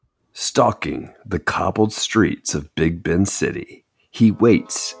Stalking the cobbled streets of Big Ben City, he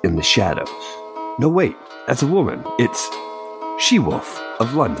waits in the shadows. No, wait, that's a woman. It's She-Wolf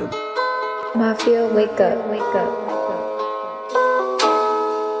of London. Mafia, wake up, wake up.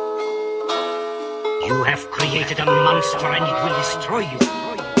 You have created a monster and it will destroy you.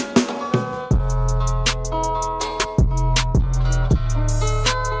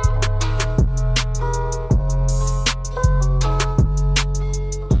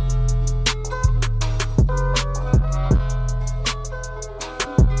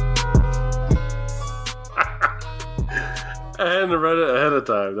 I hadn't read it ahead of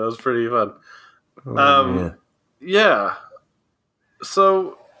time. That was pretty fun. Man. Yeah.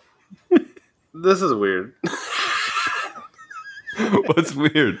 So, this is weird. What's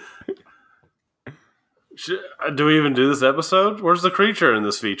weird? Do we even do this episode? Where's the creature in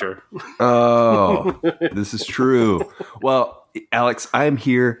this feature? Oh, this is true. Well, Alex, I'm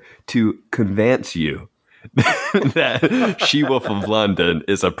here to convince you that She-Wolf of London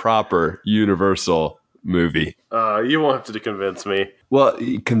is a proper Universal movie. You won't have to convince me. Well,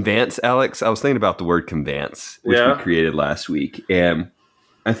 convince, Alex. I was thinking about the word convince, which we created last week, and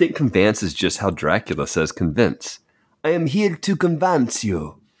I think convince is just how Dracula says convince. I am here to convince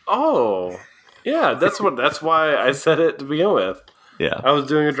you. Oh, yeah. That's why I said it to begin with. Yeah, I was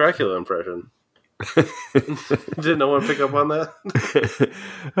doing a Dracula impression. Did no one pick up on that?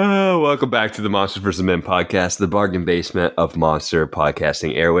 Welcome back to the Monsters vs. Men podcast, the bargain basement of monster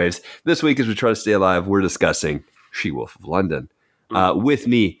podcasting airwaves. This week, as we try to stay alive, we're discussing She-Wolf of London. With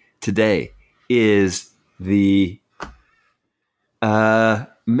me today is the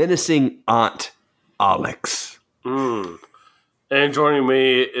menacing Aunt Alex. And joining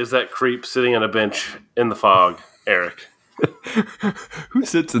me is that creep sitting on a bench in the fog, Eric. Who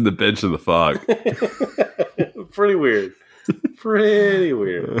sits in the bench in the fog? Pretty weird. Pretty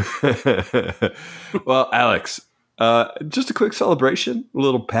weird. Well, Alex, just a quick celebration, a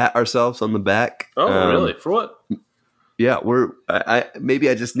little pat ourselves on the back. Oh, really? For what? Yeah, maybe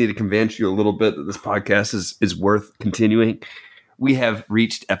I just need to convince you a little bit that this podcast is worth continuing. We have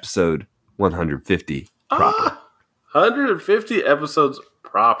reached episode 150 proper. 150 episodes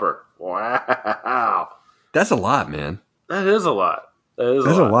proper. Wow. That's a lot, man. That is a lot. That's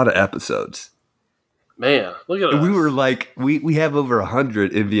a lot of episodes. Man, look at us. We were like, we have over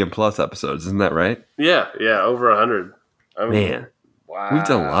 100 MVM Plus episodes, isn't that right? Yeah, over 100. I mean, man, wow. We've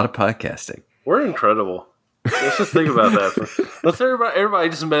done a lot of podcasting. We're incredible. Let's just think about that. Let's everybody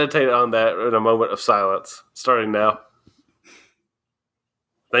just meditate on that in a moment of silence, starting now.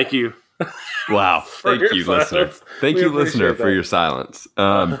 Thank you. Wow. Thank you, listener. Thank you, listener, for your silence.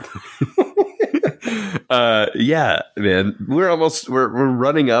 Yeah, man. We're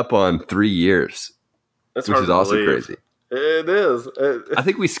running up on 3 years. That's which is also crazy. It is. I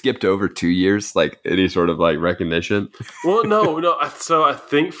think we skipped over 2 years, like any sort of like recognition. Well, no. So I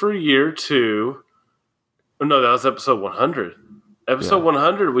think for year 2, no, that was episode 100. Episode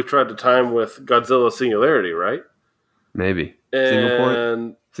 100, we tried to time with Godzilla Singularity, right? Maybe.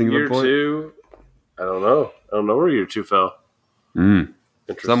 And Singular year point? 2, I don't know. I don't know where year 2 fell.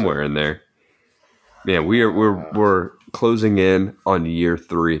 Somewhere in there. Man, we're closing in on year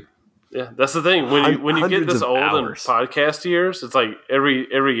 3. Yeah, that's the thing. When you get this old in podcast years, it's like every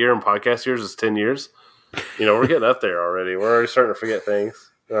year in podcast years is 10 years. You know, we're getting up there already. We're already starting to forget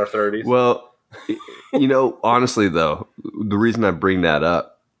things in our 30s. Well, you know, honestly, though, the reason I bring that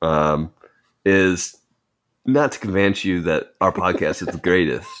up is not to convince you that our podcast is the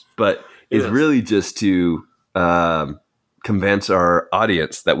greatest, but it's really just to convince our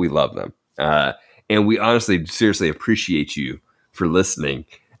audience that we love them. And we honestly, seriously appreciate you for listening.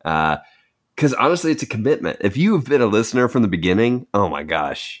 Because honestly, it's a commitment. If you have been a listener from the beginning, oh my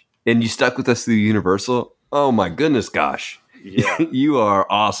gosh, and you stuck with us through Universal, oh my goodness, gosh. Yeah. You are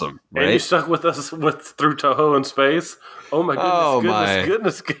awesome, right? And you stuck with us through Toho and Space. Oh my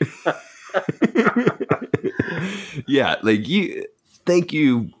goodness, goodness. Yeah, like thank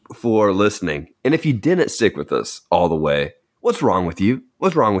you for listening. And if you didn't stick with us all the way, what's wrong with you?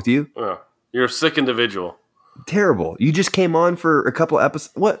 What's wrong with you? You're a sick individual. Terrible. You just came on for a couple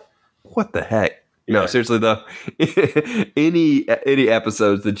episodes. What the heck? Yeah. No, seriously though. any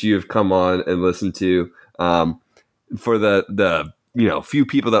episodes that you have come on and listened to, for the few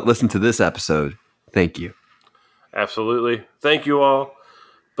people that listen to this episode, thank you. Absolutely. Thank you all.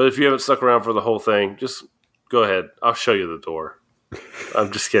 But if you haven't stuck around for the whole thing, just go ahead. I'll show you the door.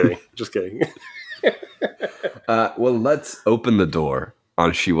 I'm just kidding. Just kidding. Well, let's open the door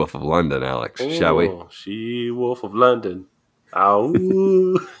on She-Wolf of London, Alex, shall we? She-Wolf of London. Ow.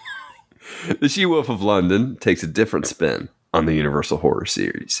 The She-Wolf of London takes a different spin on the Universal Horror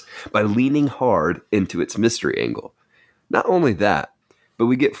series by leaning hard into its mystery angle. Not only that, but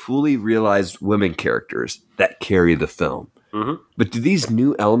we get fully realized women characters that carry the film. Mm-hmm. But do these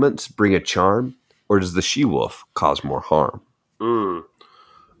new elements bring a charm, or does the she-wolf cause more harm?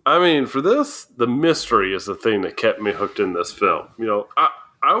 I mean, for this, the mystery is the thing that kept me hooked in this film. You know,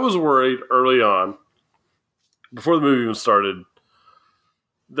 I was worried early on, before the movie even started,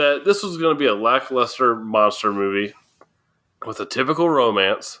 that this was going to be a lackluster monster movie with a typical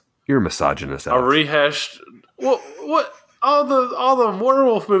romance. You're a misogynist, Alex. A rehashed... What? All the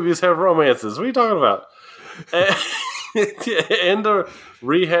werewolf movies have romances. What are you talking about? And a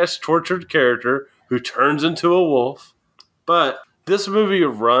rehashed, tortured character who turns into a wolf. But this movie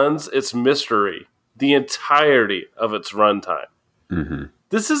runs its mystery the entirety of its runtime. Mm-hmm.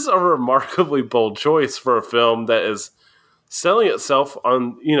 This is a remarkably bold choice for a film that is selling itself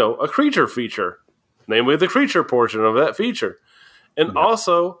on, a creature feature, namely the creature portion of that feature. And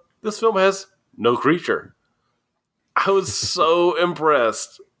also, this film has no creature. I was so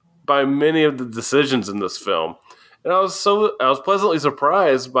impressed by many of the decisions in this film. And I was pleasantly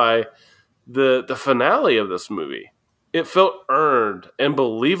surprised by the finale of this movie. It felt earned and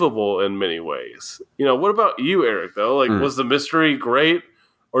believable in many ways. What about you, Eric, though? Was the mystery great,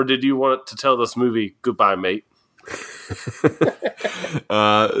 or did you want to tell this movie goodbye, mate?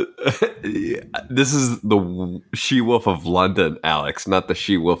 This is the she-wolf of London, Alex, not the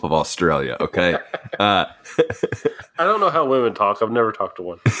she-wolf of Australia, okay? I don't know how women talk. I've never talked to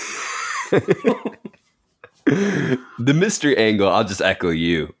one. The mystery angle, I'll just echo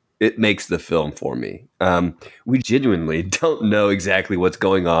you. It makes the film for me. We genuinely don't know exactly what's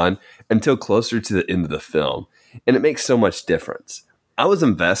going on until closer to the end of the film, and it makes so much difference. I was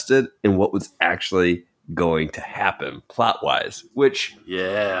invested in what was actually going to happen plot-wise, which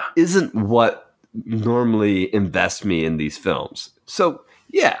isn't what normally invests me in these films. So,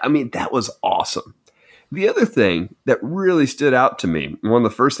 that was awesome. The other thing that really stood out to me, one of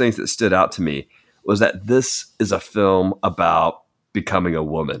the first things that stood out to me, was that this is a film about becoming a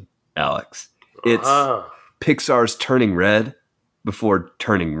woman, Alex. It's Pixar's Turning Red before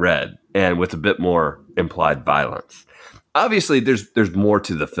Turning Red, and with a bit more implied violence. Obviously, there's more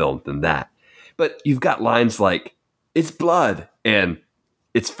to the film than that. But you've got lines like, it's blood, and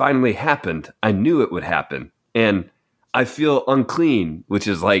it's finally happened. I knew it would happen. And I feel unclean, which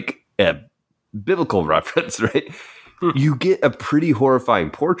is like a biblical reference, right? You get a pretty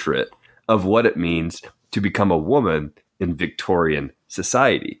horrifying portrait of what it means to become a woman in Victorian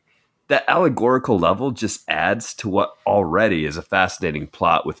society. That allegorical level just adds to what already is a fascinating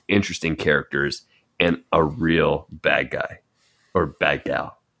plot with interesting characters and a real bad guy or bad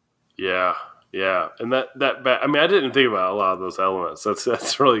gal. Yeah. Yeah, and that I didn't think about a lot of those elements.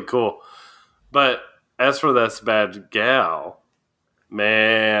 That's really cool. But as for this bad gal,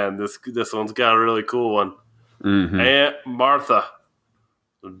 man, this one's got a really cool one. Mm-hmm. Aunt Martha,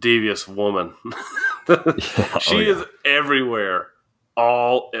 devious woman. She is everywhere,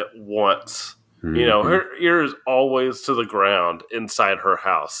 all at once. Mm-hmm. Her ear is always to the ground inside her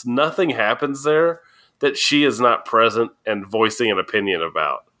house. Nothing happens there that she is not present and voicing an opinion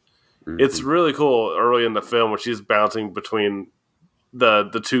about. Mm-hmm. It's really cool early in the film when she's bouncing between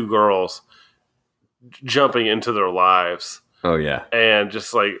the two girls, jumping into their lives. Oh yeah, and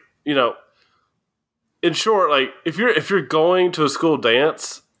just in short, if you're going to a school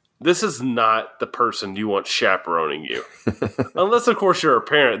dance, this is not the person you want chaperoning you, unless of course you're a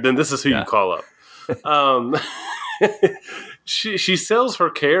parent. Then this is who you call up. She sells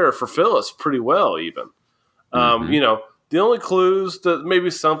her care for Phyllis pretty well, even. The only clues that maybe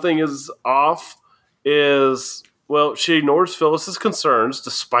something is off is, she ignores Phyllis's concerns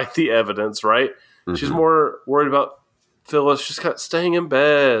despite the evidence, right? Mm-hmm. She's more worried about Phyllis just kind of staying in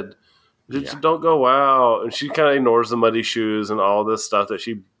bed. Just don't go out. And she kind of ignores the muddy shoes and all this stuff that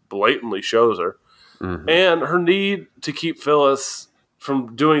she blatantly shows her. Mm-hmm. And her need to keep Phyllis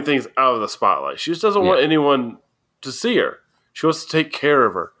from doing things out of the spotlight. She just doesn't want anyone to see her. She wants to take care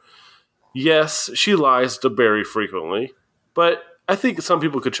of her. Yes, she lies to Barry frequently. But I think some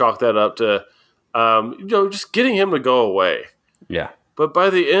people could chalk that up to, just getting him to go away. Yeah. But by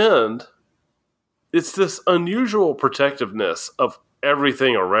the end, it's this unusual protectiveness of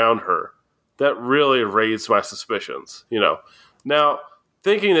everything around her that really raised my suspicions. Now,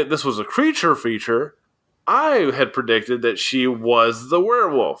 thinking that this was a creature feature, I had predicted that she was the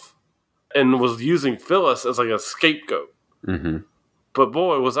werewolf and was using Phyllis as a scapegoat. Mm-hmm. But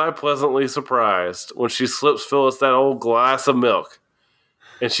boy, was I pleasantly surprised when she slips Phyllis that old glass of milk.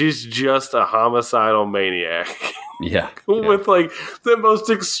 And she's just a homicidal maniac. Yeah. With the most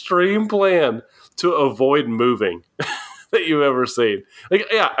extreme plan to avoid moving. that you've ever seen. Like,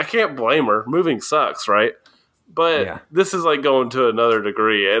 yeah, I can't blame her. Moving sucks, right? But this is like going to another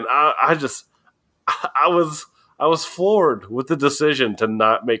degree, and I was floored with the decision to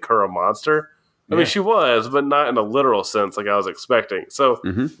not make her a monster. I mean, she was, but not in a literal sense like I was expecting. So,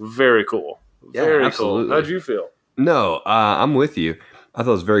 very cool. Very cool. How'd you feel? No, I'm with you. I thought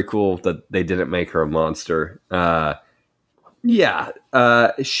it was very cool that they didn't make her a monster.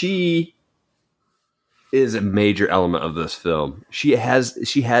 She is a major element of this film. She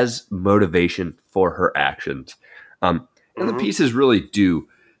has motivation for her actions. And the pieces really do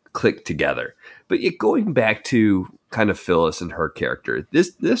click together. But yet going back to kind of Phyllis and her character,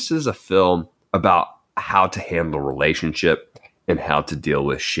 this is a film about how to handle relationship and how to deal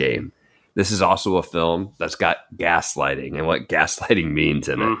with shame. This is also a film that's got gaslighting and what gaslighting means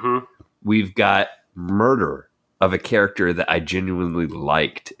in it. We've got murder of a character that I genuinely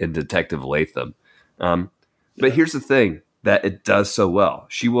liked in Detective Latham. But here's the thing that it does so well.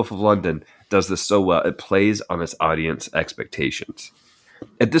 She-Wolf of London does this so well. It plays on its audience expectations.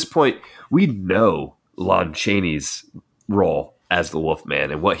 At this point, we know Lon Chaney's role as the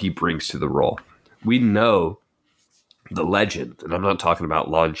Wolfman and what he brings to the role. We know the legend, and I'm not talking about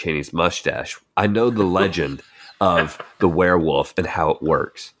Lon Chaney's mustache. I know the legend of the werewolf and how it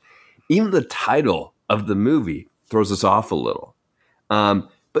works. Even the title of the movie throws us off a little.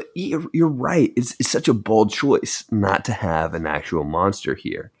 But you're right. It's such a bold choice not to have an actual monster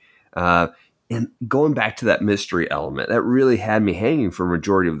here. And going back to that mystery element, that really had me hanging for a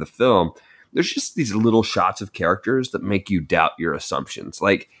majority of the film. There's just these little shots of characters that make you doubt your assumptions.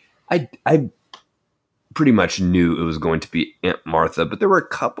 Like, I pretty much knew it was going to be Aunt Martha, but there were a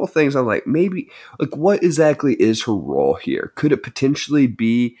couple things I'm like, maybe, like, what exactly is her role here? Could it potentially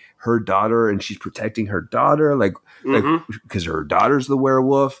be her daughter and she's protecting her daughter? Like because her daughter's the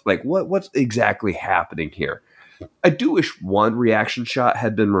werewolf? Like, what's exactly happening here? I do wish one reaction shot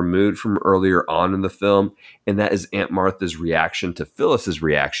had been removed from earlier on in the film, and that is Aunt Martha's reaction to Phyllis's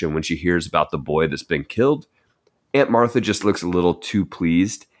reaction when she hears about the boy that's been killed. Aunt Martha just looks a little too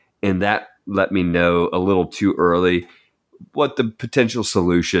pleased, and that let me know a little too early what the potential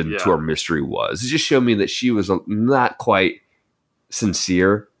solution to our mystery was. It just showed me that she was not quite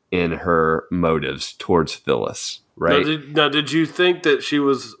sincere in her motives towards Phyllis, right? Now, did you think that she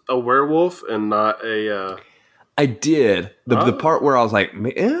was a werewolf and not a... I did. The part where I was like,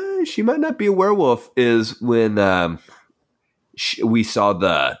 she might not be a werewolf is when we saw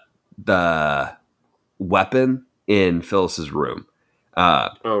the weapon in Phyllis's room.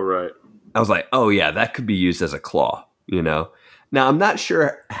 Right. I was like, oh yeah, that could be used as a claw, you know? Now I'm not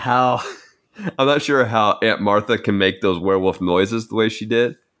sure how Aunt Martha can make those werewolf noises the way she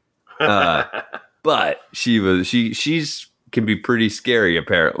did. But she's can be pretty scary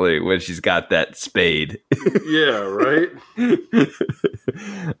apparently when she's got that spade. Yeah, right. It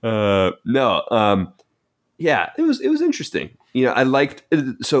was interesting. You know, I liked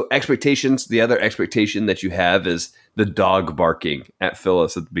so expectations. The other expectation that you have is the dog barking at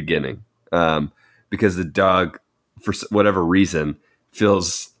Phyllis at the beginning, because the dog, for whatever reason,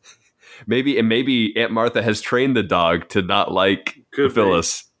 feels maybe Aunt Martha has trained the dog to not like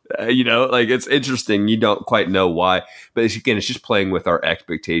Phyllis. You know, like, it's interesting. You don't quite know why, but again, it's just playing with our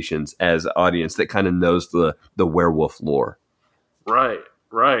expectations as an audience that kind of knows the werewolf lore. Right.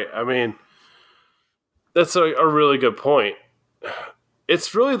 I mean, that's a really good point.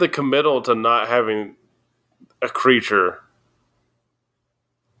 It's really the committal to not having a creature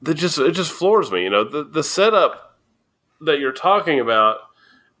that just floors me. You know, the setup that you're talking about,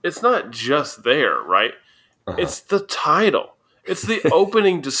 it's not just there, right? It's the title. It's the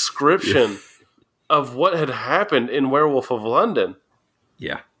opening description of what had happened in Werewolf of London.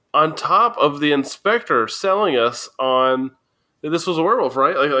 Yeah. On top of the inspector selling us on that this was a werewolf,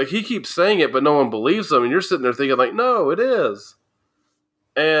 right? Like he keeps saying it, but no one believes him. And you're sitting there thinking like, no, it is.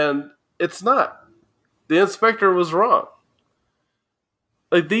 And it's not. The inspector was wrong.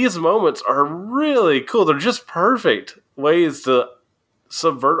 Like, these moments are really cool. They're just perfect ways to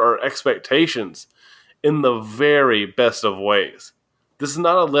subvert our expectations in the very best of ways. This is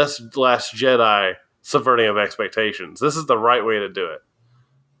not a Last Jedi subverting of expectations. This is the right way to do it.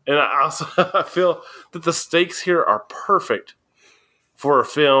 And I feel that the stakes here are perfect for a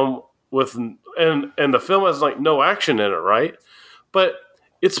film with, and the film has like no action in it, right? But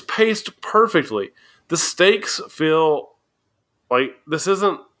it's paced perfectly. The stakes feel like this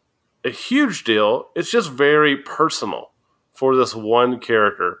isn't a huge deal. It's just very personal for this one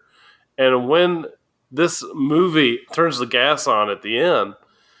character. And when this movie turns the gas on at the end,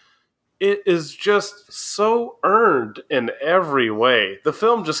 it is just so earned in every way. The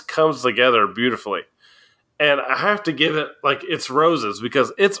film just comes together beautifully. And I have to give it like it's roses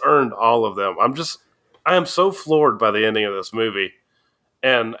because it's earned all of them. I am so floored by the ending of this movie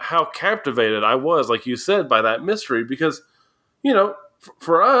and how captivated I was, like you said, by that mystery because, you know,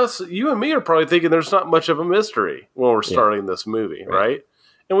 for us, you and me are probably thinking there's not much of a mystery when we're starting this movie, right?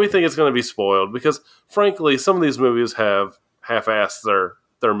 And we think it's going to be spoiled because, frankly, some of these movies have half-assed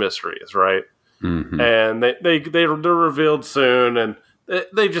their mysteries, right? Mm-hmm. And they're revealed soon, and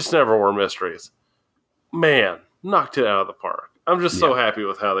they just never were mysteries. Man, knocked it out of the park. I'm just so happy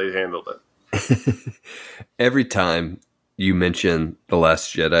with how they handled it. Every time you mention The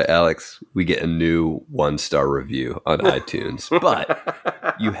Last Jedi, Alex, we get a new 1-star review on iTunes.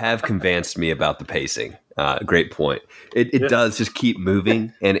 But you have convinced me about the pacing. Great point. It does just keep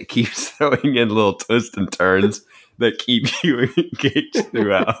moving, and it keeps throwing in little twists and turns that keep you engaged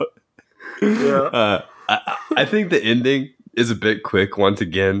throughout. Yeah. I think the ending is a bit quick once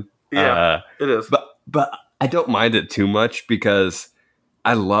again. Yeah, it is. But I don't mind it too much because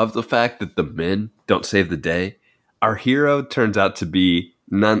I love the fact that the men don't save the day. Our hero turns out to be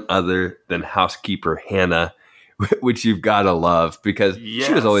none other than housekeeper Hannah, which you've got to love because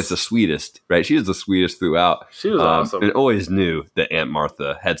she was always the sweetest, right? She was the sweetest throughout. She was awesome. And always knew that Aunt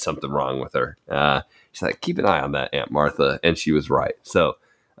Martha had something wrong with her. She's like, keep an eye on that, Aunt Martha. And she was right. So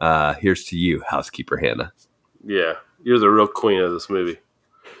here's to you, housekeeper Hannah. Yeah, you're the real queen of this movie.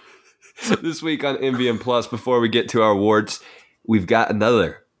 This week on MVM Plus, before we get to our awards, we've got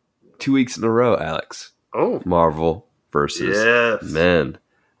another 2 weeks in a row, Alex. Oh. Marvel versus men.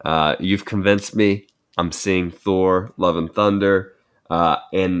 You've convinced me. I'm seeing Thor, Love and Thunder,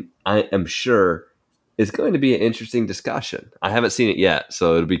 and I am sure it's going to be an interesting discussion. I haven't seen it yet,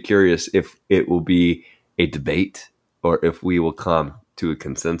 so it'll be curious if it will be a debate or if we will come to a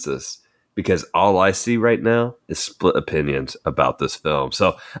consensus. Because all I see right now is split opinions about this film.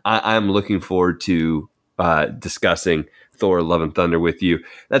 So I'm looking forward to discussing Thor, Love and Thunder with you.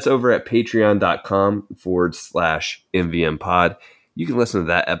 That's over at patreon.com/MVM pod. You can listen to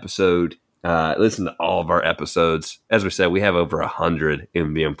that episode, listen to all of our episodes. As we said, we have over 100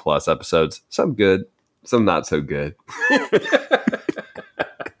 MVM Plus episodes. Some good, some not so good.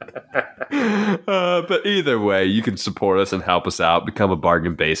 But either way, you can support us and help us out. Become a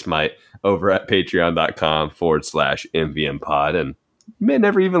bargain base mite over at patreon.com/MVM pod. And you may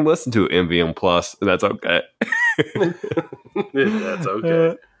never even listen to MVM Plus, and that's okay. That's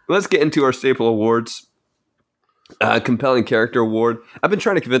okay. Let's get into our staple awards. Compelling character award. I've been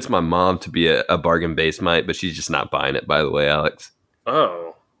trying to convince my mom to be a bargain base mite, but she's just not buying it, by the way, Alex.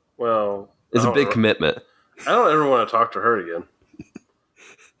 Oh, well. It's a big commitment. I don't ever want to talk to her again.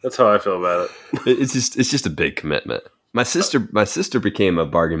 That's how I feel about it. It's just a big commitment. My sister became a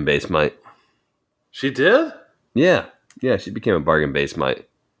bargain base mite. She did? Yeah, she became a bargain base mite.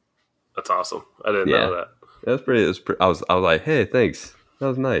 That's awesome. I didn't know that. That's pretty. I was like, hey, thanks. That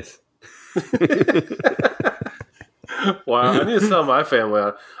was nice. Wow, I need to sell my family on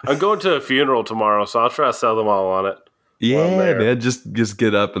it. I'm going to a funeral tomorrow, so I'll try to sell them all on it. Yeah, man, just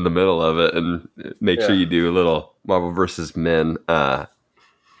get up in the middle of it and make sure you do a little Marvel vs. Men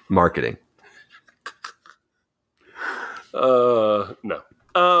marketing. No.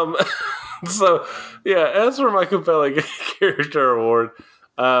 So, as for my compelling character award,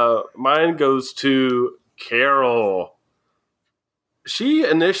 mine goes to Carol. She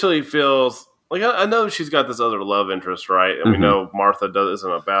initially feels like I know she's got this other love interest, right? And we know Martha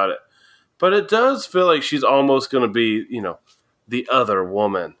isn't about it. But it does feel like she's almost going to be, the other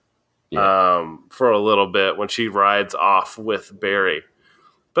woman for a little bit when she rides off with Barry.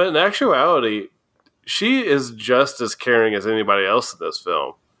 But in actuality, she is just as caring as anybody else in this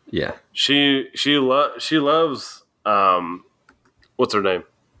film. Yeah. She loves what's her name?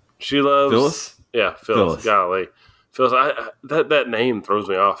 She loves Phyllis? Yeah, Phyllis. Golly. Phyllis, that name throws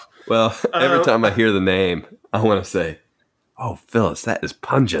me off. Well, every time I hear the name, I want to say, oh, Phyllis, that is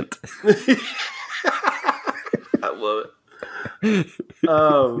pungent. I love it.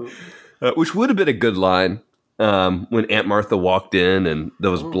 Which would have been a good line when Aunt Martha walked in and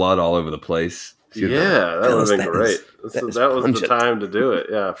there was blood all over the place. That would have been great. That was pungent. The time to do it.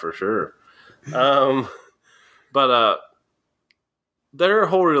 Yeah, for sure. But their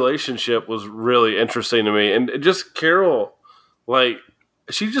whole relationship was really interesting to me. And just Carol,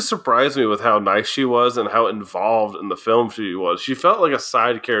 she just surprised me with how nice she was and how involved in the film she was. She felt like a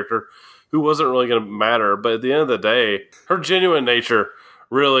side character who wasn't really going to matter. But at the end of the day, her genuine nature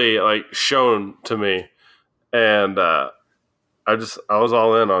really shone to me. And I was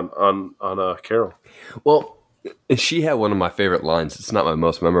all in on Carol. Well, and she had one of my favorite lines. It's not my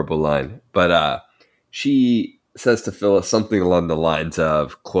most memorable line, but she says to Phyllis something along the lines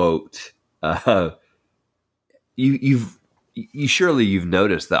of, quote, you've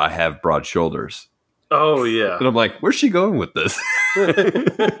noticed that I have broad shoulders. Oh yeah. And I'm like, where's she going with this?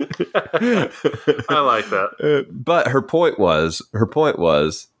 I like that. But her point was,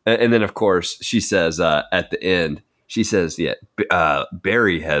 and then of course she says at the end, she says, yeah,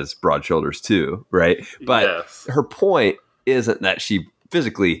 Barry has broad shoulders too, right? But Yes. her point isn't that she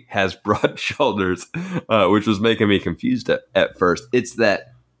physically has broad shoulders, which was making me confused at first. It's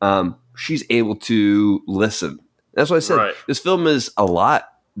that she's able to listen. That's what I said. Right. This film is a lot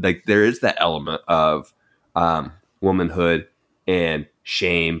like there is that element of womanhood and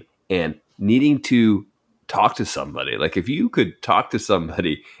shame and needing to talk to somebody. Like if you could talk to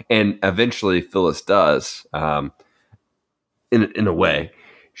somebody, and eventually Phyllis does, in a way,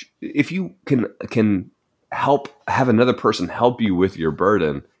 if you can have another person help you with your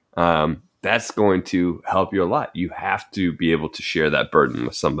burden, that's going to help you a lot. You have to be able to share that burden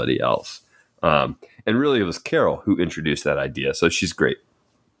with somebody else. And really, it was Carol who introduced that idea, so she's great.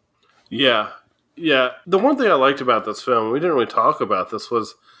 Yeah. The one thing I liked about this film, we didn't really talk about this,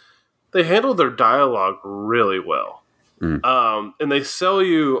 was they handled their dialogue really well. And they sell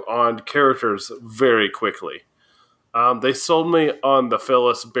you on characters very quickly. They sold me on the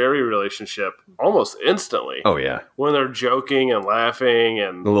Phyllis Barry relationship almost instantly. Oh yeah, when they're joking and laughing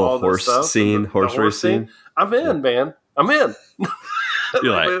and the little all horse this stuff, scene, the horse race scene. I'm in, man. I'm in.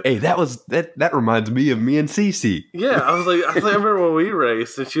 You're like, hey, that reminds me of me and Cece. Yeah, I was like, I remember when we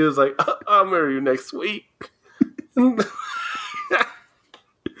raced, and she was like, "I'll marry you next week."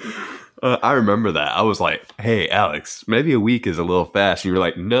 I remember that. I was like, hey, Alex, maybe a week is a little fast. And you were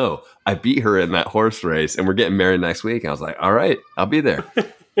like, no, I beat her in that horse race, and we're getting married next week. And I was like, all right, I'll be there.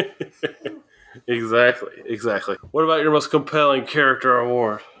 Exactly. What about your most compelling character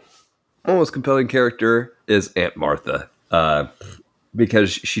award? My most compelling character is Aunt Martha,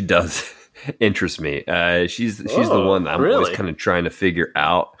 because she does interest me. She's the one that I'm always kind of trying to figure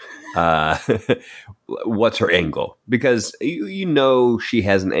out what's her angle, because you know she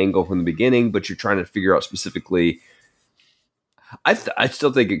has an angle from the beginning, but you're trying to figure out specifically. I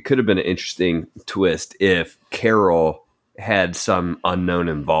still think it could have been an interesting twist if Carol had some unknown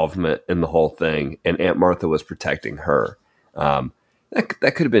involvement in the whole thing and Aunt Martha was protecting her.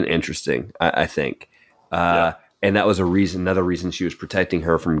 That could have been interesting, I think. And that was another reason she was protecting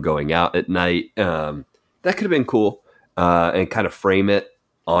her from going out at night. That could have been cool, and kind of frame it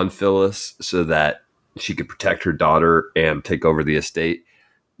on Phyllis so that she could protect her daughter and take over the estate.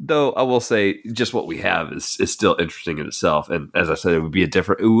 Though I will say, just what we have is still interesting in itself. And as I said, it would be a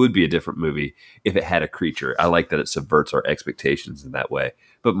different movie if it had a creature. I like that it subverts our expectations in that way.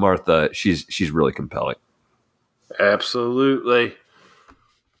 But Martha, she's really compelling. Absolutely.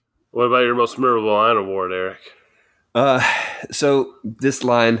 What about your most memorable line award, Eric? So this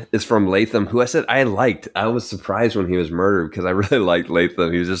line is from Latham, who I said I liked. I was surprised when he was murdered because I really liked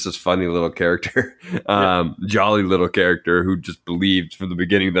Latham. He was just this funny little character, jolly little character who just believed from the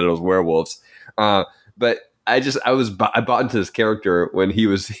beginning that it was werewolves. But I bought into this character when he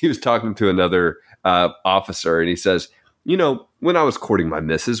was talking to another officer, and he says, you know, when I was courting my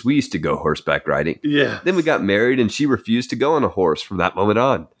missus, we used to go horseback riding. Yeah. Then we got married, and she refused to go on a horse from that moment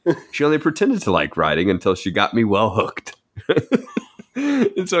on. She only pretended to like riding until she got me well hooked.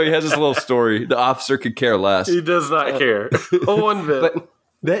 And so he has this little story. The officer could care less. He does not care. One bit. But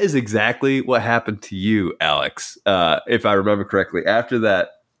that is exactly what happened to you, Alex, if I remember correctly. After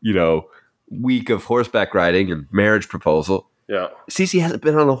that, week of horseback riding and marriage proposal, yeah, Cece hasn't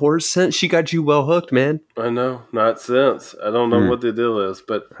been on a horse since she got you well hooked, man. I know, not since. I don't know what the deal is,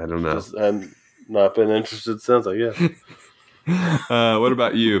 but I don't know. I've not been interested since, I guess. What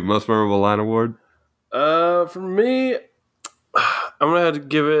about you? Most memorable line award? For me, I'm gonna have to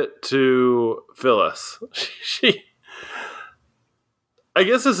give it to Phyllis. I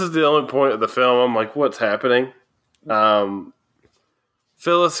guess this is the only point of the film I'm like, what's happening?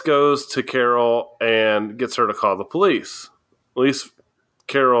 Phyllis goes to Carol and gets her to call the police. At least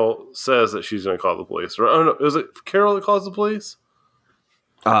Carol says that she's going to call the police. Oh no, is it Carol that calls the police?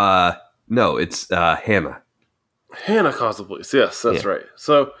 No, it's Hannah. Hannah calls the police. Yes, that's right.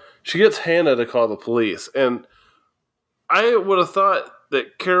 So she gets Hannah to call the police, and I would have thought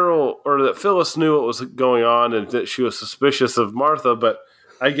that Carol or that Phyllis knew what was going on and that she was suspicious of Martha, but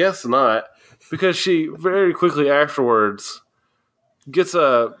I guess not, because she very quickly afterwards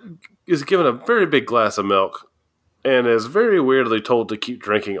is given a very big glass of milk and is very weirdly told to keep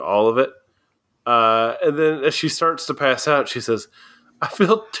drinking all of it. And then as she starts to pass out, she says, I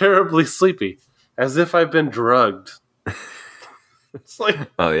feel terribly sleepy, as if I've been drugged. It's like,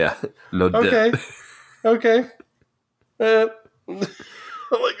 oh yeah, no dip. Okay.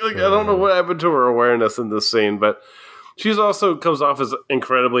 I don't know what happened to her awareness in this scene, but she's also comes off as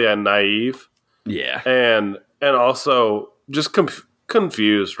incredibly naive. Yeah. And also just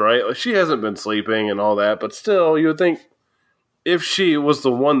confused, right? Like, she hasn't been sleeping and all that, but still, you would think if she was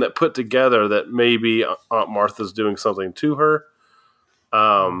the one that put together that maybe Aunt Martha's doing something to her,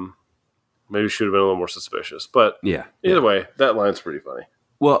 maybe she would have been a little more suspicious. But either way, that line's pretty funny.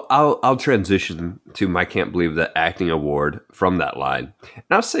 Well, I'll transition to my Can't Believe That Acting Award from that line. And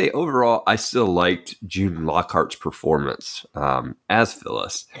I'll say overall, I still liked June Lockhart's performance as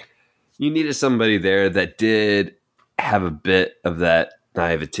Phyllis. You needed somebody there that did have a bit of that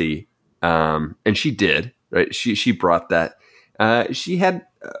naivety, and she did, right? She brought that. She had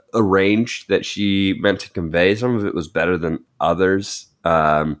a range that she meant to convey. Some of it was better than others.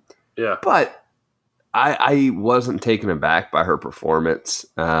 But I wasn't taken aback by her performance,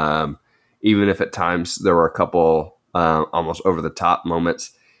 even if at times there were a couple almost over the top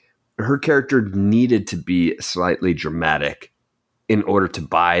moments. Her character needed to be slightly dramatic in order to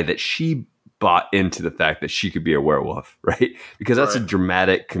buy that she bought into the fact that she could be a werewolf, right? Because that's a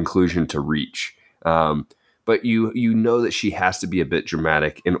dramatic conclusion to reach. But you know that she has to be a bit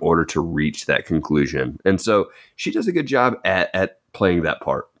dramatic in order to reach that conclusion. And so she does a good job at playing that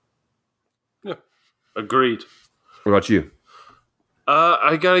part. Yeah, agreed. What about you?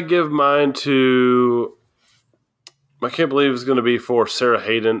 I got to give mine to, I can't believe it's going to be for Sarah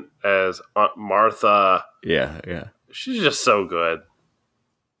Hayden as Aunt Martha. Yeah. She's just so good.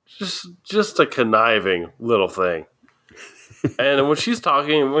 Just a conniving little thing. And when she's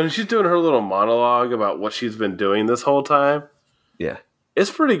doing her little monologue about what she's been doing this whole time,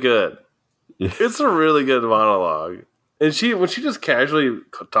 it's pretty good. It's a really good monologue. And when she just casually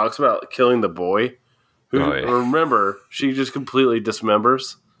talks about killing the boy, who remember, she just completely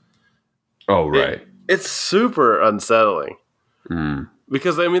dismembers. Oh, right. It's super unsettling.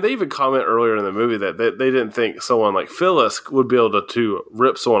 Because, I mean, they even comment earlier in the movie that they didn't think someone like Phyllis would be able to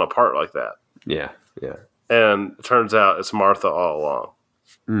rip someone apart like that. Yeah. And it turns out it's Martha all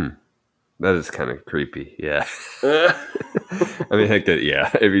along. That is kind of creepy. Yeah. I mean, heck,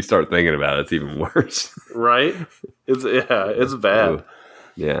 if you start thinking about it, it's even worse. Right? It's bad.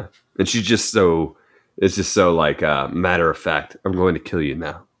 Yeah. And it's just so like matter of fact, I'm going to kill you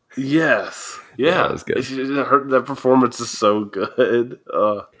now. Yes. Yeah. That was good. That performance is so good.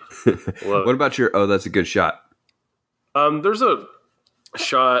 What about your, that's a good shot? There's a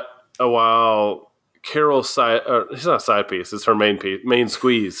shot while Carol's side, he's not a side piece, it's her main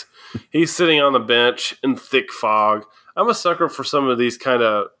squeeze. He's sitting on the bench in thick fog. I'm a sucker for some of these kind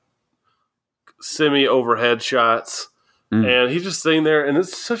of semi-overhead shots. And he's just sitting there, and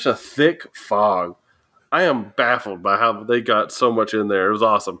it's such a thick fog. I am baffled by how they got so much in there. It was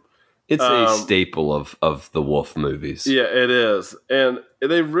awesome. It's a staple of the Wolf movies. Yeah, it is. And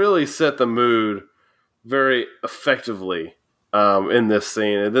they really set the mood very effectively in this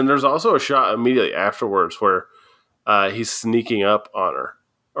scene. And then there's also a shot immediately afterwards where he's sneaking up on her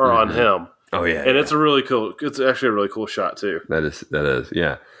or on him. Oh, yeah. And it's actually a really cool shot, too. That is,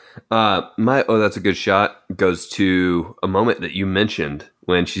 yeah. That's a good shot goes to a moment that you mentioned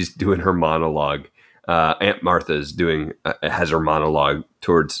when she's doing her monologue. Aunt Martha has her monologue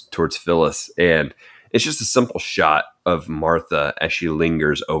towards Phyllis, and it's just a simple shot of Martha as she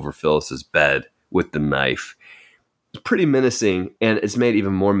lingers over Phyllis's bed with the knife. It's pretty menacing, and it's made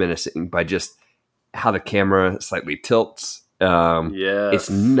even more menacing by just how the camera slightly tilts. It's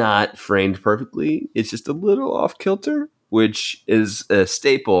not framed perfectly. It's just a little off kilter, which is a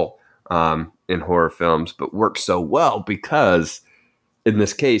staple in horror films, but works so well because in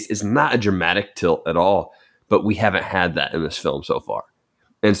this case, it's not a dramatic tilt at all, but we haven't had that in this film so far.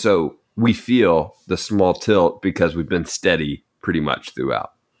 And so we feel the small tilt because we've been steady pretty much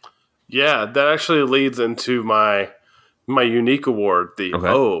throughout. Yeah, that actually leads into my unique award,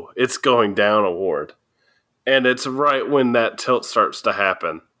 it's going down award. And it's right when that tilt starts to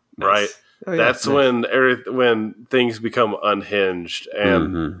happen, right? Oh, yeah, that's when things become unhinged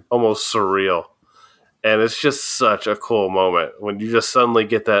and almost surreal. And it's just such a cool moment when you just suddenly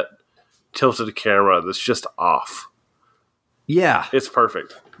get that tilted camera that's just off. Yeah. It's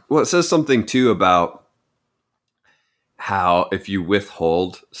perfect. Well, it says something, too, about how if you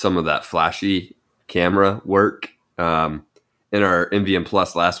withhold some of that flashy camera work, in our MVM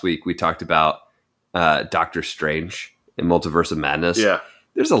Plus last week, we talked about Doctor Strange and Multiverse of Madness. Yeah.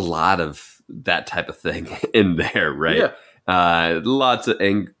 There's a lot of that type of thing in there, right? Yeah. Lots of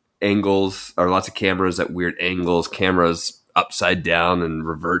angles, or lots of cameras at weird angles, cameras upside down and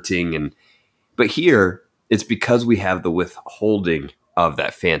reverting. But here, it's because we have the withholding of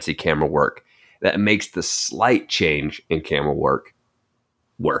that fancy camera work that makes the slight change in camera work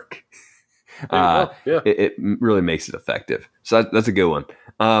work. Yeah. It really makes it effective. So that's a good one.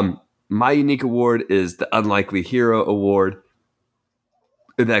 My unique award is the Unlikely Hero Award.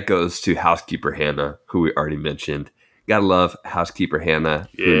 And that goes to Housekeeper Hannah, who we already mentioned. Gotta love Housekeeper Hannah,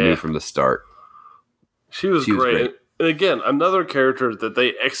 who knew from the start. She was great. And again, another character that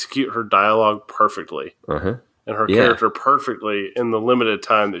they execute her dialogue perfectly. Uh-huh. And her character perfectly in the limited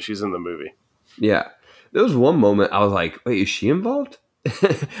time that she's in the movie. Yeah. There was one moment I was like, wait, is she involved?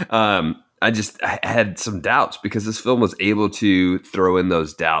 I had some doubts because this film was able to throw in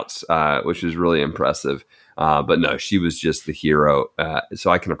those doubts, which was really impressive. But no, she was just the hero. So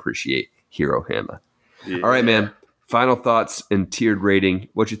I can appreciate Hero Hannah. Yeah. All right, man. Final thoughts and tiered rating.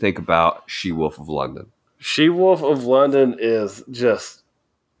 What you think about She-Wolf of London? She-Wolf of London is just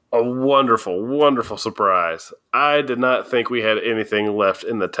a wonderful, wonderful surprise. I did not think we had anything left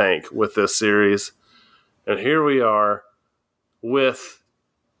in the tank with this series. And here we are with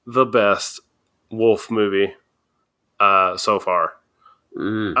the best wolf movie so far.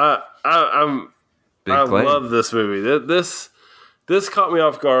 I love this movie. This caught me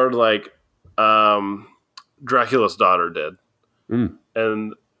off guard like Dracula's Daughter did.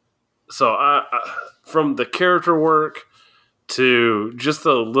 And so I from the character work to just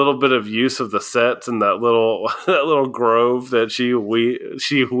a little bit of use of the sets and that little grove that she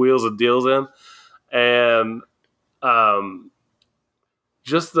wheels and deals in, and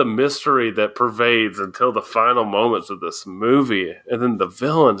just the mystery that pervades until the final moments of this movie, and then the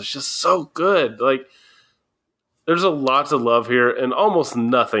villain is just so good. Like, there's a lot to love here, and almost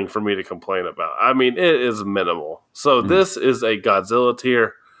nothing for me to complain about. I mean, it is minimal. So this is a Godzilla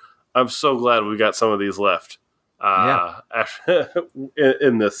tier. I'm so glad we got some of these left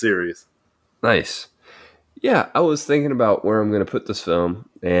in this series. Nice. Yeah, I was thinking about where I'm going to put this film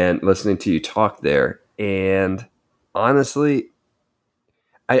and listening to you talk there. And honestly,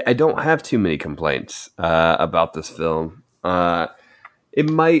 I don't have too many complaints about this film. It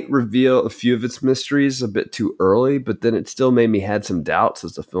might reveal a few of its mysteries a bit too early, but then it still made me had some doubts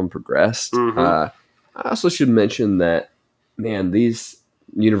as the film progressed. I also should mention that, man, these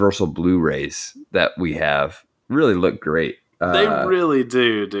Universal Blu-rays that we have really look great. They really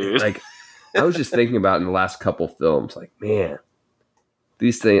do, dude. Like, I was just thinking about in the last couple films, like, man,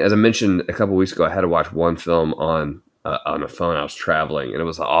 these things, as I mentioned a couple weeks ago, I had to watch one film on a phone. I was traveling and it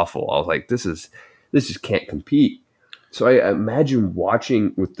was awful. I was like, this just can't compete. So I imagine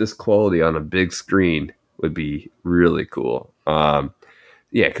watching with this quality on a big screen would be really cool.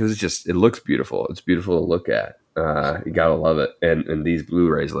 Because it looks beautiful. It's beautiful to look at. You gotta love it. And these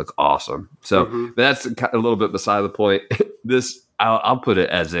Blu-rays look awesome. So but that's a little bit beside the point. This I'll put it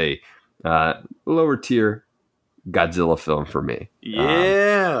as a lower tier Godzilla film for me.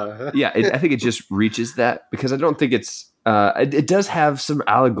 I think it just reaches that because I don't think it's it does have some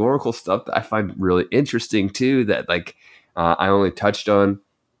allegorical stuff that I find really interesting too, that like I only touched on,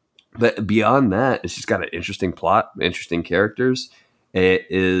 but beyond that, it's just got an interesting plot, interesting characters. It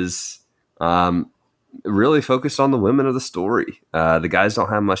is really focused on the women of the story. The guys don't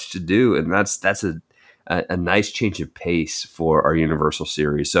have much to do, and that's a nice change of pace for our Universal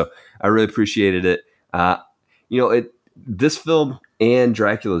series. So I really appreciated it. This film and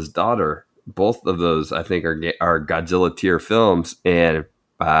Dracula's Daughter, both of those I think are Godzilla tier films, and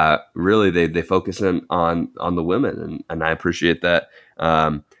really they focus in on the women, and I appreciate that.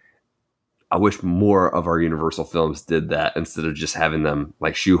 I wish more of our Universal films did that instead of just having them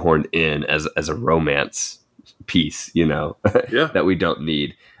like shoehorned in as a romance piece, that we don't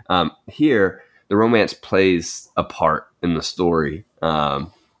need. Here, the romance plays a part in the story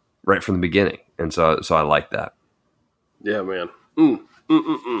right from the beginning, and so I like that. Yeah, man.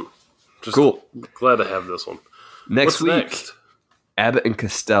 Just cool. Glad to have this one. Next week, Abbott and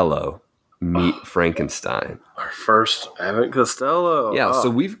Costello meet Frankenstein. Our first Abbott and Costello. Yeah,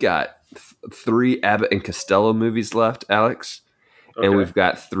 so we've got 3 Abbott and Costello movies left, Alex. Okay. And we've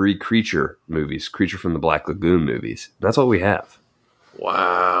got 3 Creature movies, Creature from the Black Lagoon movies. That's what we have.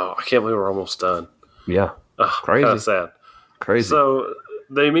 Wow. I can't believe we're almost done. Yeah. Crazy. Kind of sad. Crazy. So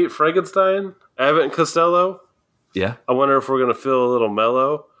they meet Frankenstein, Abbott and Costello. Yeah. I wonder if we're going to feel a little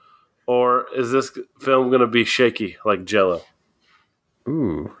mellow, or is this film going to be shaky like Jell-O?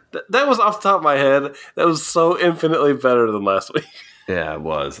 Ooh. That was off the top of my head. That was so infinitely better than last week. Yeah, it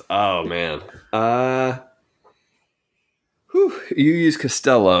was. Oh, man. You use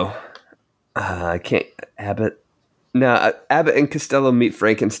Costello. I can't. Abbott. No, Abbott and Costello meet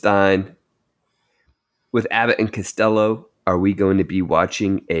Frankenstein. With Abbott and Costello, are we going to be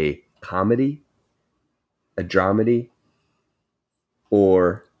watching a comedy, a dramedy,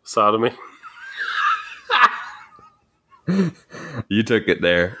 or sodomy? You took it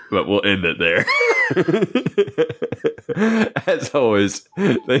there, but we'll end it there. As always,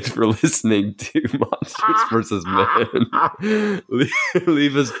 thanks for listening to Monsters vs. Men.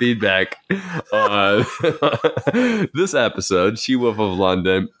 Leave us feedback on this episode, She-Wolf of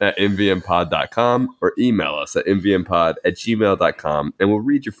London at mvmpod.com, or email us at mvmpod@gmail.com, and we'll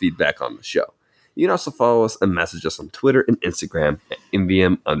read your feedback on the show. You can also follow us and message us on Twitter and Instagram at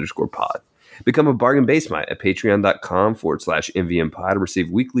mvm_pod. Become a bargain basemite at patreon.com/mvmpod to receive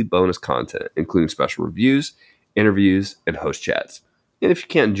weekly bonus content, including special reviews, interviews, and host chats. And if you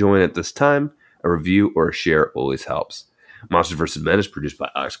can't join at this time, a review or a share always helps. Monsters vs. Men is produced by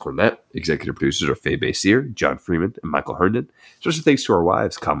Alex Cornett. Executive producers are Faye Basier, John Freeman, and Michael Herndon. Special thanks to our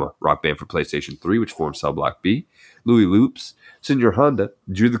wives, Rock Band for PlayStation 3, which forms Cell Block B, Louis Loops, Senior Honda,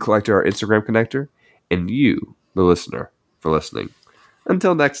 Drew the Collector, our Instagram connector, and you, the listener, for listening.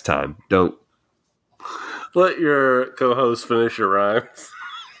 Until next time, don't let your co-host finish your rhymes.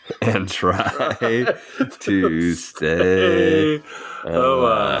 And try to stay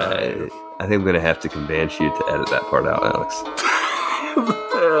alive. I think I'm going to have to convince you to edit that part out, Alex.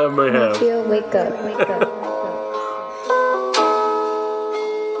 I may have. Feel wake up.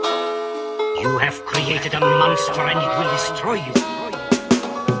 You have created a monster and it will destroy you.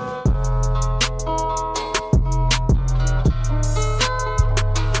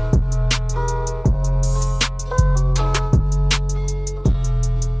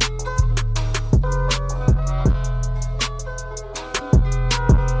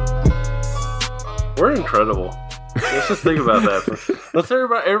 We're incredible. Let's just think about that. Let's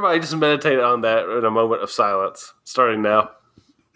everybody just meditate on that in a moment of silence, starting now.